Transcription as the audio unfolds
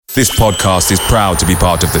This podcast is proud to be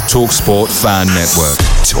part of the TalkSport Fan Network.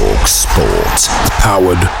 TalkSport.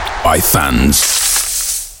 Powered by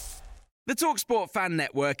fans. The TalkSport Fan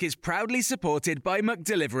Network is proudly supported by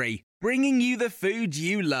McDelivery, bringing you the food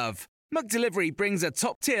you love. McDelivery brings a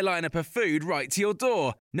top-tier lineup of food right to your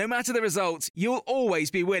door. No matter the result, you'll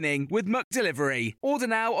always be winning with McDelivery. Order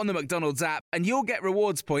now on the McDonald's app and you'll get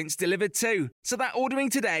rewards points delivered too. So that ordering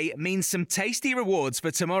today means some tasty rewards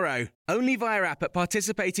for tomorrow. Only via app at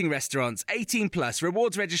participating restaurants. 18 plus.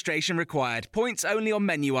 Rewards registration required. Points only on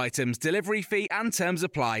menu items. Delivery fee and terms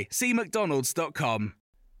apply. See mcdonalds.com.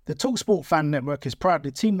 The TalkSport Fan Network is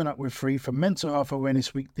proudly teaming up with Free for Mental Health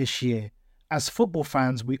Awareness Week this year. As football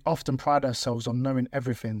fans, we often pride ourselves on knowing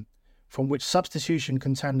everything, from which substitution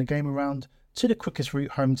can turn the game around to the quickest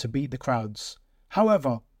route home to beat the crowds.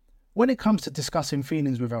 However, when it comes to discussing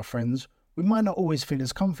feelings with our friends, we might not always feel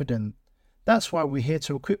as confident. That's why we're here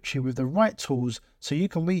to equip you with the right tools so you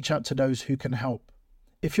can reach out to those who can help.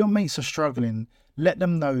 If your mates are struggling, let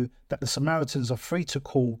them know that the Samaritans are free to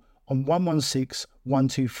call on 116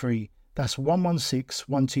 123. That's 116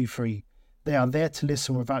 123. They are there to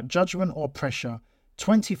listen without judgment or pressure,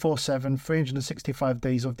 24/7, 365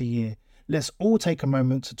 days of the year. Let's all take a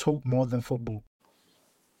moment to talk more than football.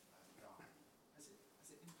 Has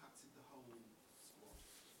it impacted the whole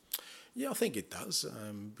squad? Yeah, I think it does,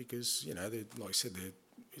 because, like I said,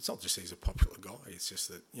 it's not just he's a popular guy, it's just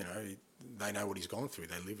that, they know what he's gone through,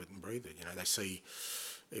 they live it and breathe it. They see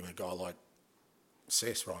even a guy like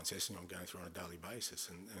Ryan Sessegnon going through on a daily basis,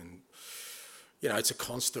 and it's a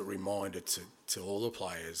constant reminder to all the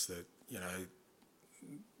players that,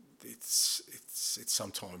 it's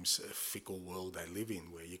sometimes a fickle world they live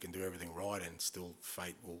in where you can do everything right and still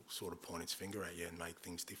fate will sort of point its finger at you and make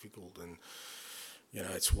things difficult. And,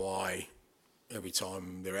 it's why every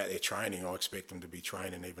time they're out there training, I expect them to be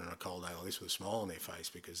training even on a cold day like this with a smile on their face,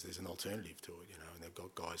 because there's an alternative to it, and they've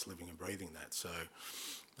got guys living and breathing that. So,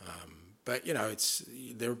 but,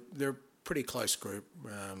 they're pretty close group.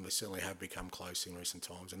 They certainly have become close in recent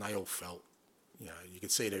times, and they all felt, you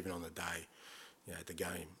could see it even on the day, at the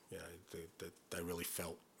game, that they really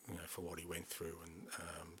felt, for what he went through, and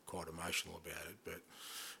quite emotional about it. But,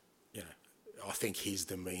 I think his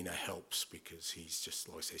demeanour helps because he's just,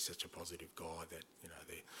 like I say, such a positive guy that,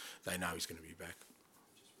 they know he's going to be back.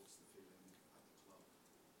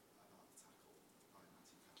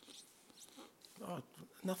 Oh,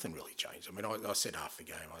 nothing really changed. I mean, I said after the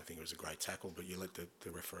game, I think it was a great tackle, but you let the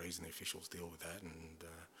referees and the officials deal with that, and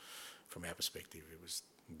from our perspective, it was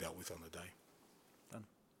dealt with on the day. Done.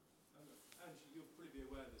 Ange, you'll probably be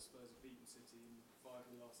aware that Spurs have beaten City in 5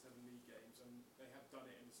 of the last 7 league games, and they have done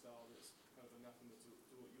it in a style that's kind of anathema to what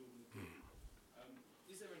you're going to do.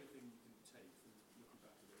 Is there anything you can take from looking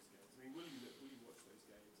back at those games? I mean, will you watch those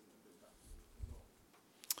games and look back or not?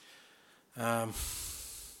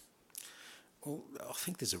 Well, I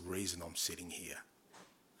think there's a reason I'm sitting here.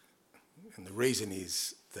 And the reason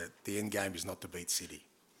is that the end game is not to beat City.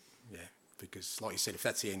 Yeah, because like you said, if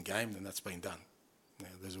that's the end game, then that's been done.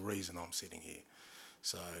 There's a reason I'm sitting here.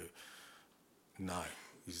 So, no,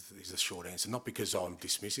 is the short answer. Not because I'm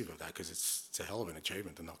dismissive of that, because it's a hell of an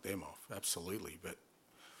achievement to knock them off, absolutely. But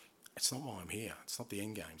it's not why I'm here. It's not the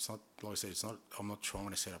end game. It's not, like I said, I'm not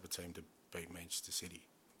trying to set up a team to beat Manchester City.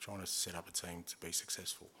 I'm trying to set up a team to be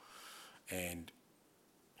successful. And,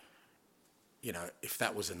 if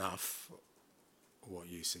that was enough, what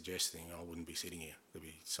you're suggesting, I wouldn't be sitting here. There'd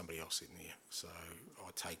be somebody else sitting here. So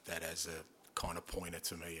I take that as a kind of pointer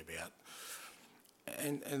to me about...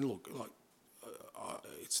 And look,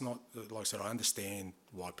 it's not... Like I said, I understand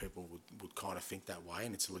why people would kind of think that way,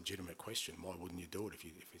 and it's a legitimate question. Why wouldn't you do it if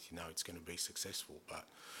you know it's going to be successful? But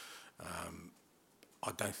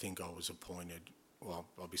I don't think I was appointed... Well,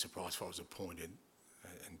 I'd be surprised if I was appointed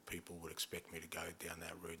and people would expect me to go down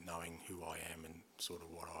that route knowing who I am and sort of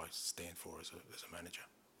what I stand for as a manager.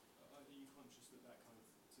 Are you conscious that kind of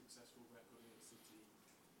successful record in the City,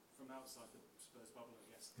 from outside the Spurs bubble,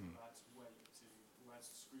 I guess, adds weight to, adds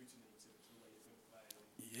scrutiny to the way you're going to play?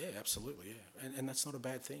 Yeah, absolutely, yeah. And that's not a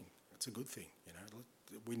bad thing. It's a good thing,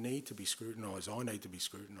 We need to be scrutinised. I need to be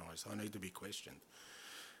scrutinised. I need to be questioned.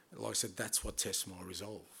 Like I said, that's what tests my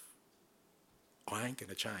resolve. I ain't going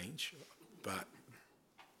to change, but...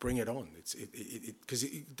 bring it on. Because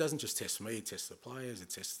it doesn't just test me. It tests the players. It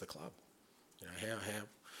tests the club.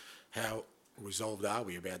 How resolved are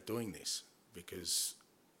we about doing this? Because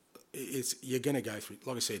you're going to go through.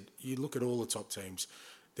 Like I said, you look at all the top teams.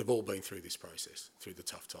 They've all been through this process, through the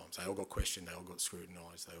tough times. They all got questioned. They all got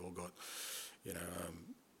scrutinised. They all got,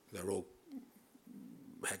 they're all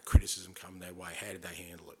had criticism come their way. How did they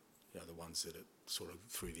handle it? The ones that are sort of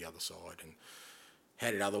through the other side, and how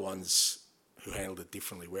did other ones who handled it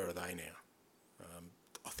differently, where are they now?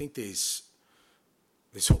 I think there's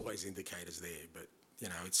always indicators there, but you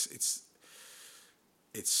know,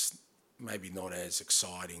 it's maybe not as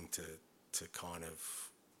exciting to kind of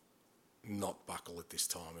not buckle at this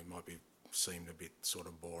time. It might seem a bit sort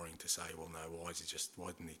of boring to say, well, no, why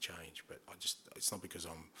didn't he change? But it's not because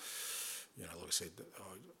I'm, you know, like I said,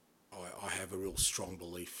 I have a real strong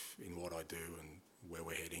belief in what I do and where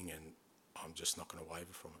we're heading, and I'm just not going to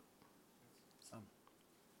waver from it.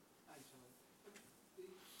 You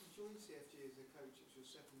joined CFG as a coach. It's your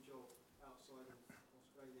second job outside of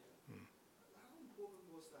Australia. How important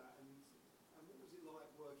was that, and what was it like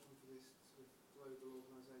working for this sort of global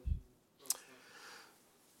organisation?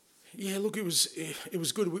 Yeah, look, it was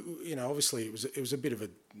good. You know, obviously it was a bit of a.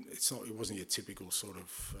 It wasn't your typical sort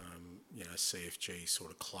of you know, CFG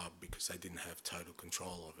sort of club, because they didn't have total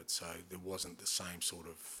control of it. So there wasn't the same sort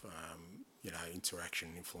of you know, interaction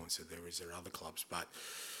and influence that there is at other clubs. But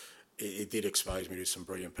it did expose me to some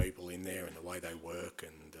brilliant people in there and the way they work.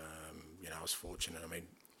 And you know, I was fortunate. I mean,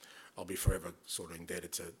 I'll be forever sort of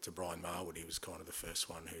indebted to Brian Marwood. He was kind of the first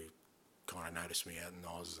one who kind of noticed me out in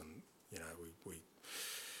Oz, and you know, we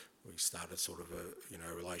started sort of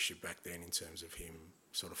a relationship back then in terms of him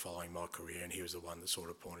sort of following my career, and he was the one that sort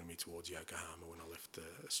of pointed me towards Yokohama when I left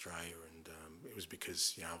Australia. And it was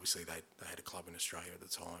because, you know, obviously they had a club in Australia at the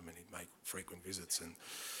time, and he'd make frequent visits, and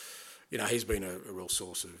you know, he's been a real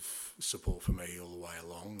source of support for me all the way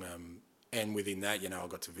along. And within that, you know, I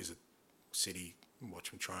got to visit City and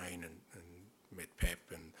watch him train, and met Pep,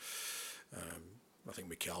 and I think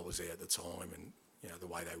Mikel was there at the time, and you know, the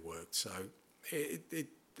way they worked. So it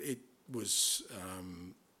was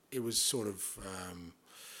sort of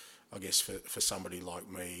I guess for somebody like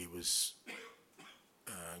me, it was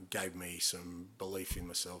gave me some belief in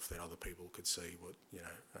myself that other people could see what, you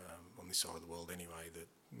know, on this side of the world anyway, that,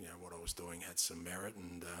 you know, what I was doing had some merit.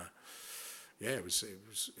 And yeah, it was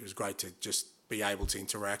great to just be able to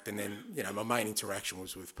interact. And then, you know, my main interaction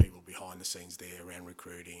was with people behind the scenes there around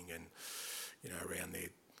recruiting and, you know, around their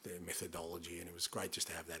methodology. And it was great just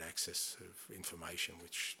to have that access of information,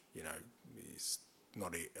 which, you know, is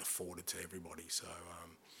not afforded to everybody. So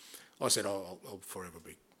like I said, I'll forever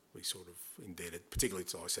be sort of indebted, particularly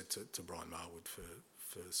to, like I said, to Brian Marwood for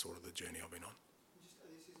sort of the journey I've been on. Just,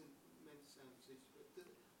 this isn't meant to sound facetious, but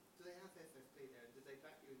do they have FFP there? Did they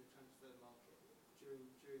back you in the transfer market during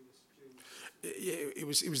this? Yeah,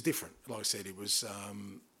 it was different. Like I said, it was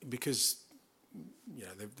because, you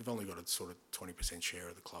know, they've only got a sort of 20% share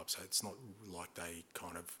of the club, so it's not like they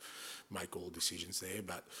kind of make all decisions there.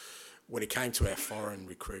 But when it came to our foreign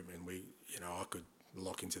recruitment, I could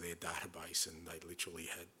lock into their database, and they literally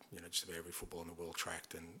had, you know, just about every footballer in the world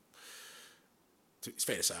tracked. And it's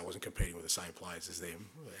fair to say I wasn't competing with the same players as them.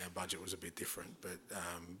 Our budget was a bit different, but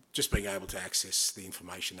just being able to access the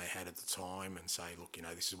information they had at the time and say, look, you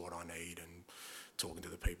know, this is what I need, and talking to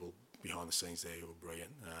the people behind the scenes there who were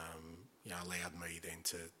brilliant, you know, allowed me then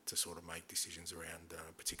to sort of make decisions around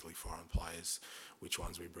particularly foreign players, which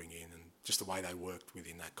ones we bring in, and just the way they worked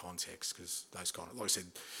within that context. Because those kind of, like I said,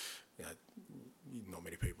 you know, not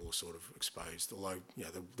many people are sort of exposed. Although, you know,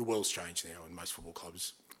 the world's changed now, and most football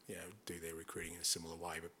clubs, you know, do their recruiting in a similar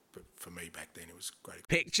way. But for me back then, it was great.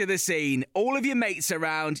 Picture the scene. All of your mates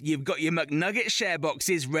around, you've got your McNugget share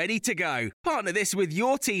boxes ready to go. Partner this with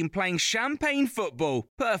your team playing champagne football.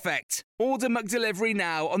 Perfect. Order McDelivery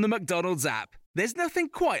now on the McDonald's app. There's nothing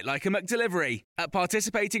quite like a McDelivery. At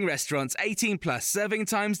participating restaurants, 18 plus, serving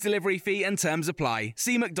times, delivery fee and terms apply.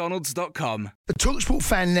 See mcdonalds.com. The TalkSport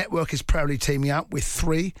Fan Network is proudly teaming up with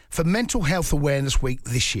 3 for Mental Health Awareness Week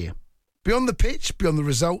this year. Beyond the pitch, beyond the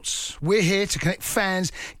results, we're here to connect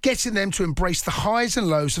fans, getting them to embrace the highs and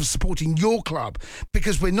lows of supporting your club,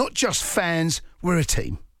 because we're not just fans, we're a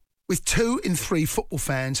team. With 2 in 3 football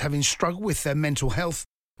fans having struggled with their mental health,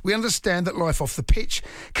 we understand that life off the pitch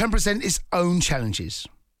can present its own challenges.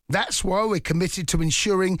 That's why we're committed to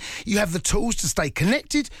ensuring you have the tools to stay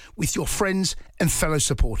connected with your friends and fellow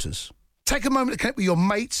supporters. Take a moment to connect with your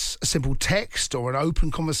mates. A simple text or an open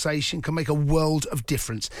conversation can make a world of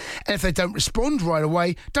difference. And if they don't respond right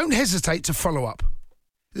away, don't hesitate to follow up.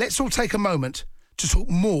 Let's all take a moment to talk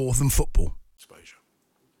more than football. Exposure.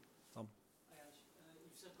 You've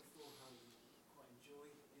said before how you quite enjoy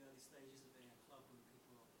the early stages of being a club when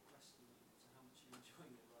people are questioning you. So how much are you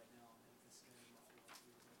enjoying it right now?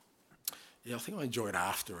 Yeah, I think I enjoy it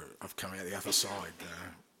after I've come out the other side.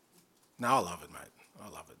 No, I love it, mate. I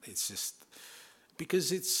love it. It's just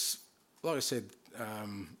because it's, like I said, I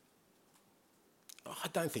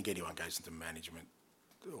don't think anyone goes into management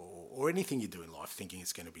or anything you do in life thinking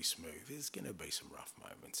it's going to be smooth. There's going to be some rough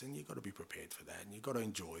moments, and you've got to be prepared for that, and you've got to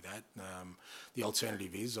enjoy that. The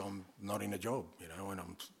alternative is I'm not in a job, and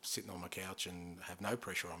I'm sitting on my couch and have no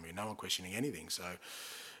pressure on me, no one questioning anything. So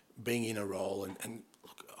being in a role, and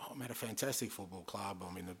look, I'm at a fantastic football club.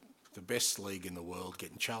 I'm in the best league in the world,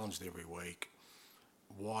 getting challenged every week.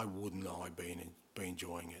 Why wouldn't I be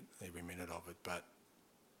enjoying it, every minute of it? But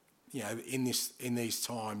in these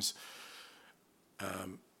times,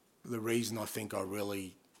 the reason I think I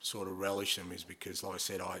really sort of relish them is because, like I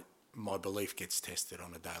said, my belief gets tested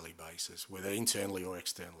on a daily basis, whether internally or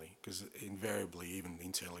externally. Because invariably, even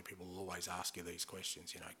internally, people will always ask you these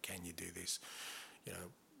questions. Can you do this?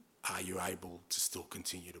 Are you able to still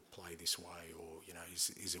continue to play this way, or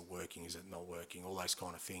is it working? Is it not working? All those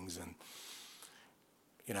kind of things. And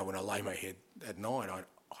when I lay my head at night, I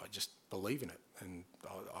just believe in it, and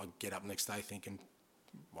I get up next day thinking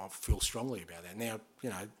I feel strongly about that. Now,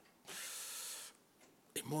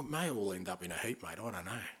 it may all end up in a heap, mate. I don't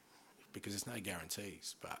know, because there's no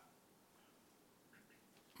guarantees. But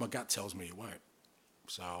my gut tells me it won't.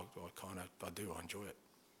 So I enjoy it.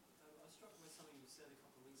 I was struck by something you said a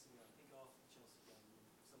couple of weeks ago. I think after the Chelsea game,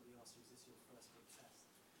 somebody asked you, "Is this your first big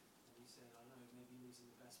test?" And you said, "I don't know, maybe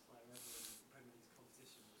losing the best player ever in the Premier League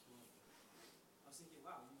competition was one of them." I was thinking,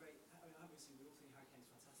 wow, obviously we all think Harry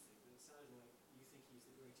Kane's fantastic, but it sounded like you think he's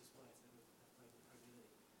the greatest player to ever have played in the Premier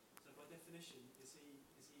League. So by definition, is he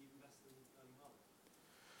even better than Erling Haaland?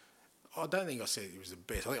 I don't think I said he was the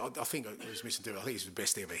best. I think it was misinterpreted. I think he's the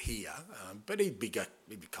best ever here, but he'd be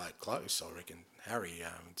close, I reckon, Harry,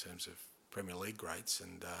 in terms of Premier League greats.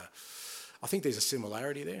 And I think there's a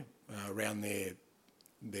similarity there around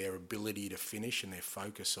their ability to finish and their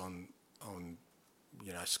focus on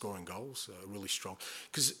scoring goals. Really strong,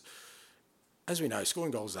 because as we know,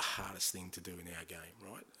 scoring goals is the hardest thing to do in our game,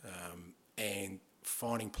 right? And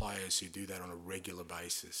finding players who do that on a regular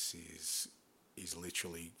basis is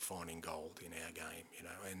literally finding gold in our game,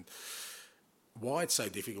 and why it's so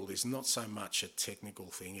difficult is not so much a technical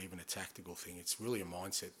thing, even a tactical thing. It's really a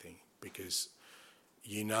mindset thing, because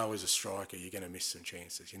as a striker you're going to miss some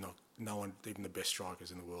chances. No one, even the best strikers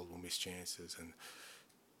in the world, will miss chances, and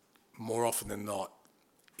more often than not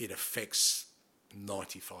it affects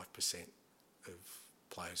 95% of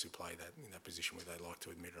players who play in that position, whether they like to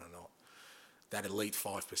admit it or not. That elite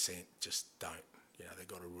 5% just don't. They've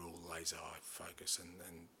got a real laser eye focus,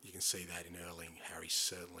 and you can see that in Erling. Harry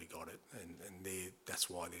certainly got it, and that's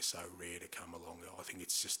why they're so rare to come along. I think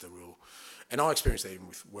it's just a real, and I experienced that even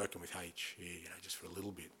with working with H here, just for a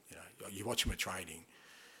little bit. You watch him at training,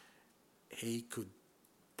 he could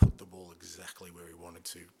put the ball exactly where he wanted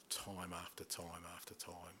to, time after time after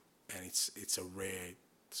time, and it's a rare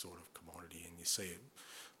sort of commodity, and you see it,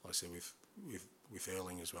 like I said, with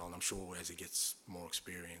Erling as well, and I'm sure as he gets more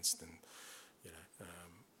experienced, and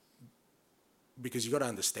because you've got to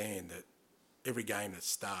understand that every game that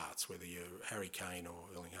starts, whether you're Harry Kane or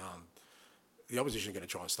Erling Haaland, the opposition are going to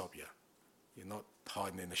try and stop you. You're not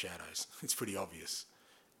hiding in the shadows. It's pretty obvious.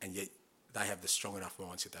 And yet they have the strong enough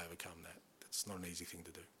mindset to overcome that. It's not an easy thing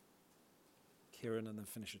to do. Kieran, and then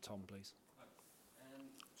finish with Tom, please.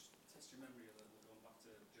 Just test your memory a little, going back to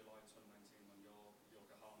July 2019 when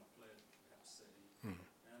Yokohama played HEAP City. Can you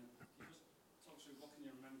just talk through what can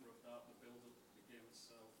you remember of that, the build-up, the game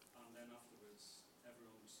itself, and then afterwards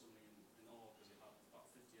everyone was suddenly in awe because it had about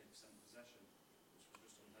 58% possession, which was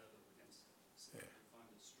just unheard of against City. Yeah. I find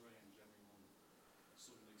it strange, everyone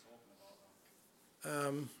suddenly talking about that.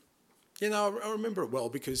 I remember it well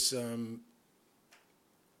because... and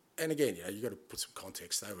again, you got to put some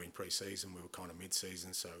context. They were in pre-season, we were kind of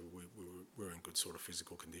mid-season, so we were in good sort of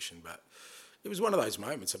physical condition. But it was one of those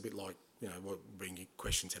moments, a bit like what being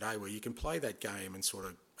questioned today, where you can play that game and sort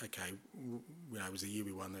of, okay, it was the year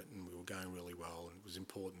we won it and we were going really well, and it was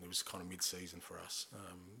important. It was kind of mid-season for us,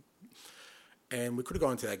 and we could have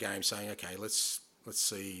gone into that game saying, okay, let's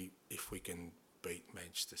see if we can beat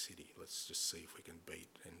Manchester City. Let's just see if we can beat,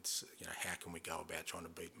 and how can we go about trying to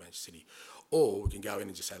beat Manchester City, or we can go in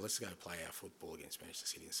and just say, let's go play our football against Manchester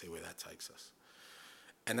City and see where that takes us.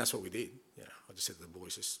 And that's what we did. I just said to the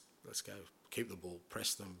boys, just let's go, keep the ball,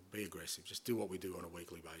 press them, be aggressive, just do what we do on a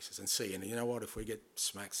weekly basis and see. And you know what, if we get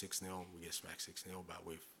smacked 6-0, we get smacked 6-0, but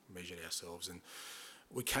we've measured ourselves, and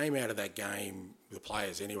we came out of that game, the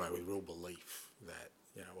players anyway, with real belief that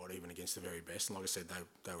even against the very best, and like I said,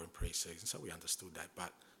 they were in pre-season, so we understood that,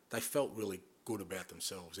 but they felt really good about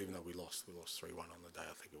themselves, even though we lost 3-1 on the day.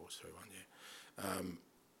 I think it was 3-1, yeah.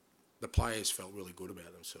 The players felt really good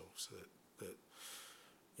about themselves, that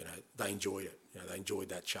they enjoyed it. They enjoyed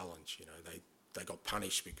that challenge. They got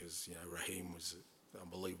punished because Raheem was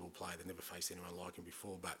unbelievable player. They never faced anyone like him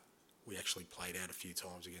before, but we actually played out a few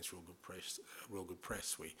times against real good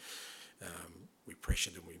press. We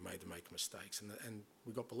pressured them, we made them make mistakes, and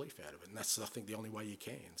we got belief out of it. And that's, I think, the only way you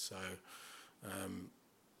can. So,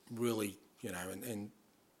 really, and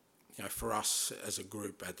for us as a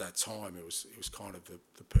group at that time, it was kind of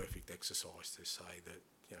the perfect exercise to say that,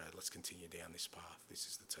 let's continue down this path. This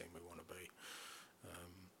is the team we want to be.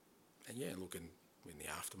 And yeah, look, in the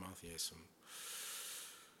aftermath,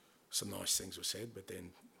 some nice things were said, but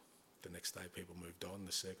then the next day people moved on,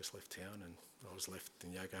 the circus left town, and I was left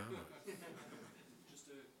in Yokohama. Just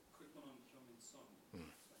a quick one on Heung-min Son.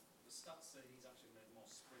 The stats say he's actually made more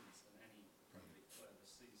sprints than any Premier League player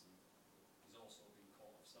this season. He's also been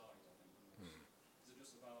caught offside, I think. Is it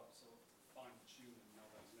just about sort of fine-tuning now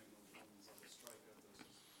that he's making those runs as a striker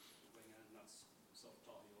versus the winger, and that's sort of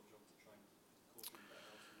part of your job to try and coach him better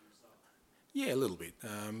how to use that? Yeah, a little bit.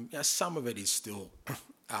 Some of it is still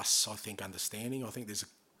us, I think, understanding. I think there's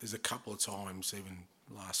a couple of times, even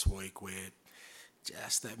last week, where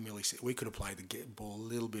just that millisecond, we could have played the ball a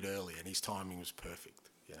little bit earlier, and his timing was perfect.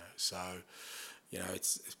 So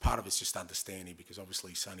it's part of it's just understanding, because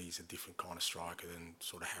obviously Sonny's a different kind of striker than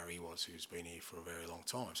sort of Harry was, who's been here for a very long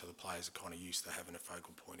time. So the players are kind of used to having a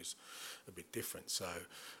focal point is a bit different. So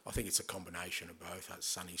I think it's a combination of both. That's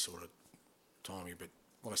Sonny's sort of timing, but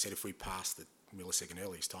like I said, if we pass the millisecond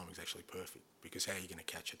early, his timing's actually perfect, because how are you going to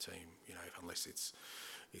catch a team, unless it's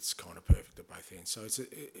kind of perfect at both ends. So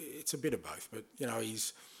it's a bit of both. But,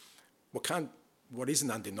 what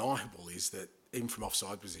isn't undeniable is that even from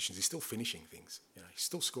offside positions, he's still finishing things. He's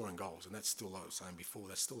still scoring goals, and that's still, like I was saying before,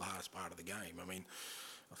 that's still the hardest part of the game. I mean,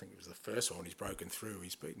 I think it was the first one he's broken through.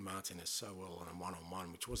 He's beaten Martinez so well on a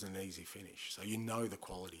one-on-one, which wasn't an easy finish. So the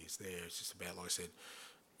quality is there. It's just about, like I said,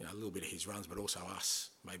 a little bit of his runs, but also us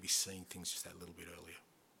maybe seeing things just that little bit earlier.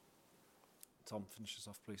 Tom, finish us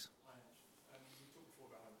off, please. You talked before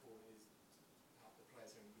about how important it is to have the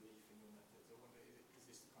players having belief in your methods. I wonder, is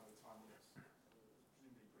this the kind of time when it's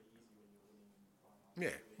presumably pretty easy when you're winning in prime?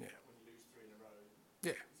 Yeah. When you lose 3 in a row,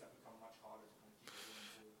 Yeah. does that become much harder to kind of keep it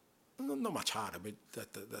going forward? Not much harder, but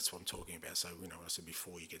that's what I'm talking about. So, I said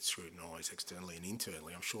before, you get scrutinised externally and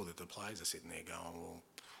internally. I'm sure that the players are sitting there going, well,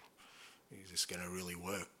 is this going to really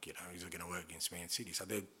work? Is it going to work against Man City? So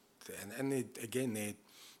they're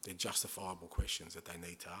justifiable questions that they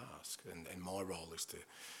need to ask. And my role is to,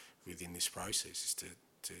 within this process, is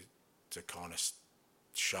to kind of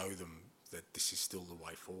show them that this is still the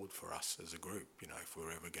way forward for us as a group. If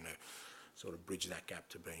we're ever going to sort of bridge that gap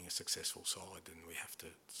to being a successful side, then we have to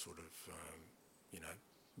sort of,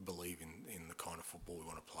 believe in the kind of football we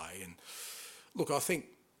want to play. And look, I think,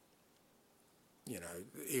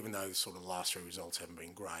 even though sort of the last 3 results haven't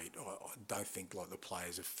been great, I don't think like the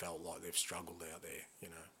players have felt like they've struggled out there.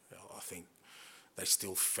 I think they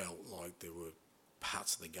still felt like there were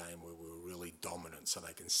parts of the game where we were really dominant, so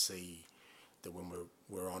they can see that when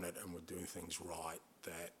we're on it and we're doing things right,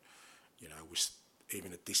 that we're,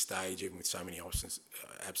 even at this stage, even with so many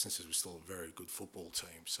absences, we're still a very good football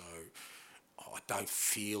team. So I don't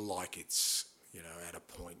feel like it's at a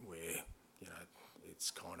point where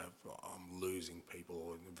it's kind of I'm losing people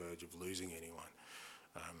or on the verge of losing anyone.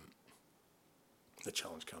 The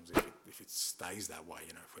challenge comes if it stays that way.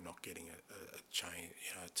 If we're not getting a change,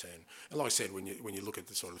 a turn. And like I said, when you look at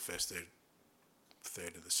the sort of the first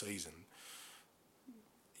third of the season,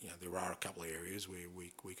 there are a couple of areas where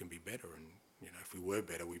we can be better. And if we were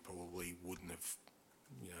better, we probably wouldn't have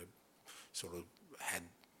sort of had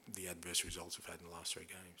the adverse results we've had in the last 3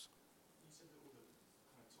 games. You said that all the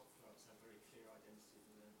kind of top clubs have very clear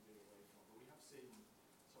identities and then move away from, but we have seen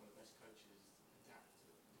some of the best coaches adapt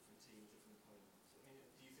to different teams, different opponents. I mean,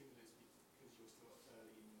 do you think that it's because you're still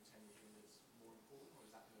early in your tenure here that's more important, or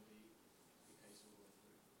is that going to be the case all the way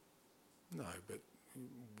through? No, but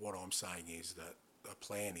what I'm saying is that a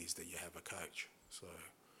plan is that you have a coach. So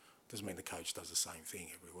it doesn't mean the coach does the same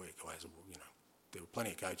thing every week. Or there are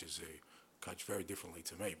plenty of coaches who coach very differently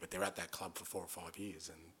to me, but they're at that club for 4 or 5 years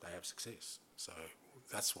and they have success. So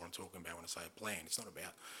that's what I'm talking about when I say a plan. It's not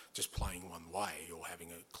about just playing one way or having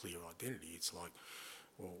a clear identity. It's like,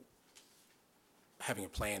 well, having a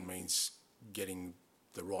plan means getting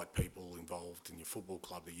the right people involved in your football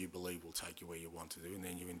club that you believe will take you where you want to do, and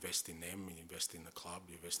then you invest in them, and you invest in the club,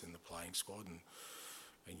 you invest in the playing squad,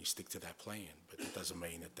 and you stick to that plan. But it doesn't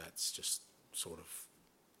mean that that's just sort of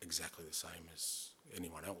exactly the same as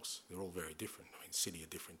anyone else. They're all very different. I mean, City are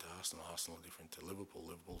different to Arsenal, Arsenal are different to Liverpool,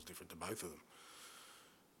 Liverpool's different to both of them.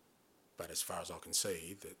 But as far as I can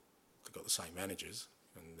see, that they've got the same managers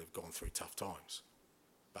and they've gone through tough times.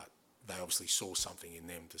 But they obviously saw something in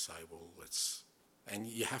them to say, well, let's And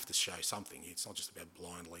you have to show something. It's not just about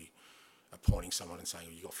blindly appointing someone and saying,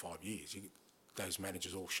 you've got 5 years. Those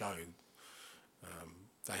managers all show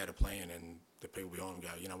they had a plan, and the people behind them go,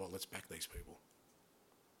 you know what, let's back these people.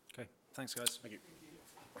 Okay, thanks, guys. Thank you.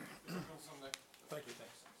 Thank you,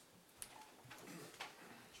 thanks.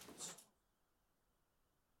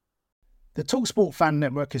 The TalkSport Fan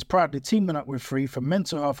Network is proudly teaming up with Free for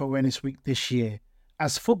Mental Health Awareness Week this year.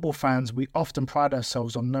 As football fans, we often pride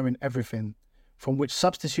ourselves on knowing everything, from which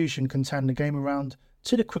substitution can turn the game around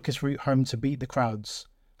to the quickest route home to beat the crowds.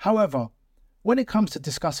 However, when it comes to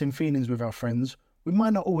discussing feelings with our friends, we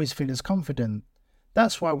might not always feel as confident.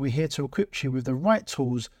 That's why we're here to equip you with the right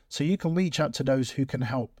tools so you can reach out to those who can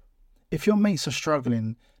help. If your mates are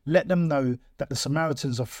struggling, let them know that the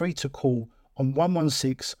Samaritans are free to call on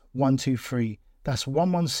 116 123. That's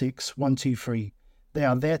 116 123. They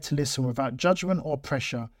are there to listen without judgment or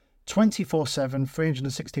pressure, 24/7,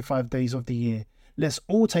 365 days of the year. Let's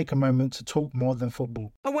all take a moment to talk more than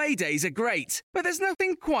football. Away days are great, but there's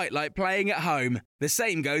nothing quite like playing at home. The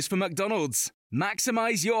same goes for McDonald's.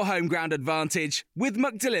 Maximise your home ground advantage with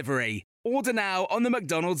McDelivery. Order now on the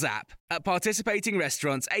McDonald's app. At participating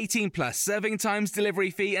restaurants, 18 plus, serving times,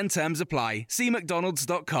 delivery fee and terms apply. See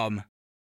mcdonalds.com.